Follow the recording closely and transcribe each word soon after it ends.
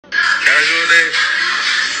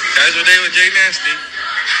Casual day with Jay Nasty.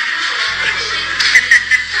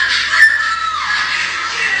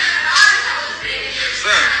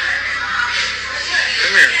 Son,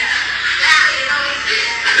 come here.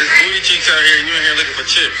 There's booty cheeks out here. You in here looking for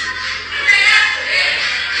chips.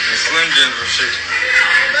 And Slim Jims for shit.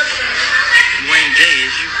 You ain't gay,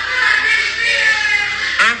 is you?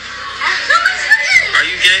 Huh? Are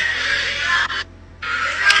you gay?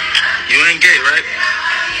 You ain't gay, right?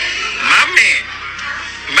 My man.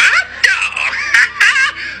 My dog.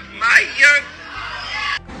 My young.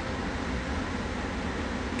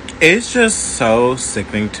 It's just so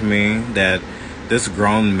sickening to me that this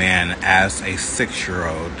grown man asked a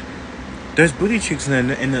 6-year-old, "There's booty cheeks in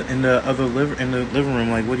the living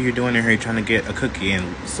room. Like, what are you doing in here? Trying to get a cookie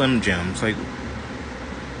and Slim Jims?" Like,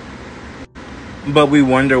 but we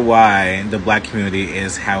wonder why the black community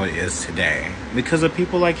is how it is today because of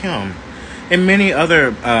people like him and many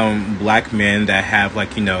other black men that have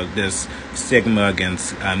this stigma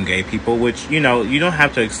against gay people, which you don't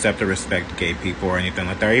have to accept or respect gay people or anything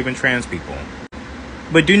like that, or even trans people.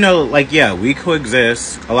 But do know, we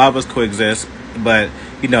coexist. A lot of us coexist, but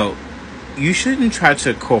you shouldn't try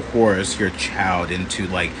to coerce your child into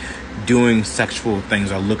doing sexual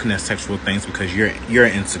things or looking at sexual things because you're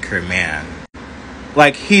an insecure man.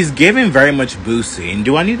 He's giving very much Boosie. And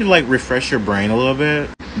do I need to refresh your brain a little bit?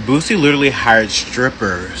 Boosie literally hired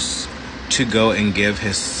strippers to go and give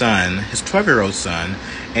his son, his 12-year-old son,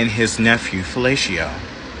 and his nephew fellatio.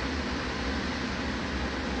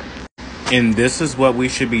 And this is what we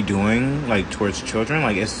should be doing towards children.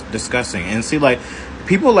 It's disgusting. And see,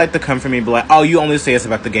 people like to come for me and be like, "Oh, you only say it's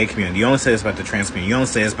about the gay community. You only say it's about the trans community. You only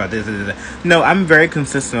say it's about this." No, I'm very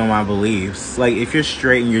consistent on my beliefs. If you're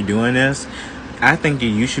straight and you're doing this, I think that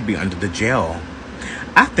you should be under the jail.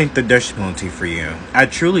 I think that there's penalty for you. I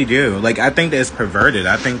truly do. I think that it's perverted.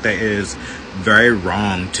 I think that it is very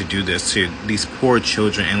wrong to do this to these poor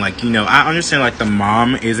children. And I understand the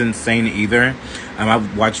mom isn't sane either.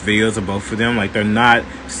 I've watched videos of both of them. They're not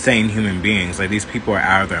sane human beings. These people are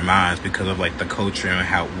out of their minds because of the culture and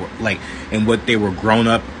how and what they were grown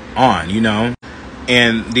up on,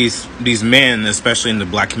 And these men, especially in the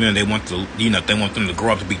black community, they want them to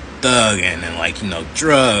grow up to be thugging and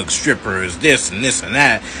drugs, strippers, this and this and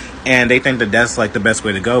that, and they think that that's the best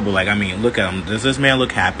way to go. But look at him. Does this man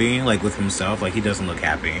look happy with himself? He doesn't look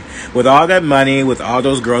happy with all that money, with all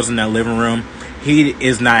those girls in that living room. He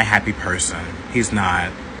is not a happy person. He's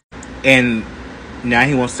not, and now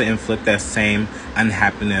he wants to inflict that same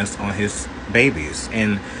unhappiness on his babies,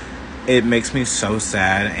 and it makes me so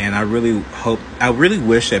sad. And I really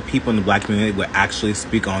wish that people in the black community would actually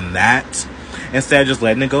speak on that instead of just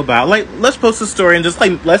letting it go by. Let's post a story and just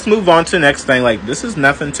let's move on to the next thing. This is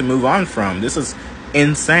nothing to move on from. This is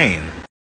insane.